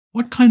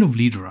What kind of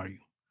leader are you?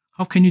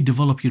 How can you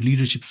develop your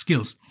leadership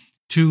skills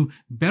to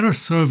better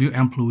serve your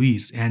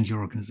employees and your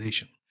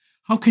organization?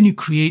 How can you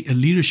create a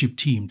leadership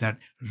team that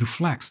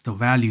reflects the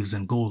values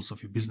and goals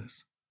of your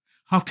business?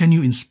 How can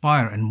you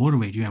inspire and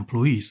motivate your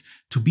employees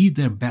to be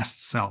their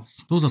best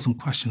selves? Those are some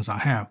questions I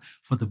have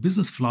for the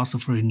business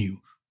philosopher in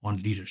you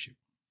on leadership.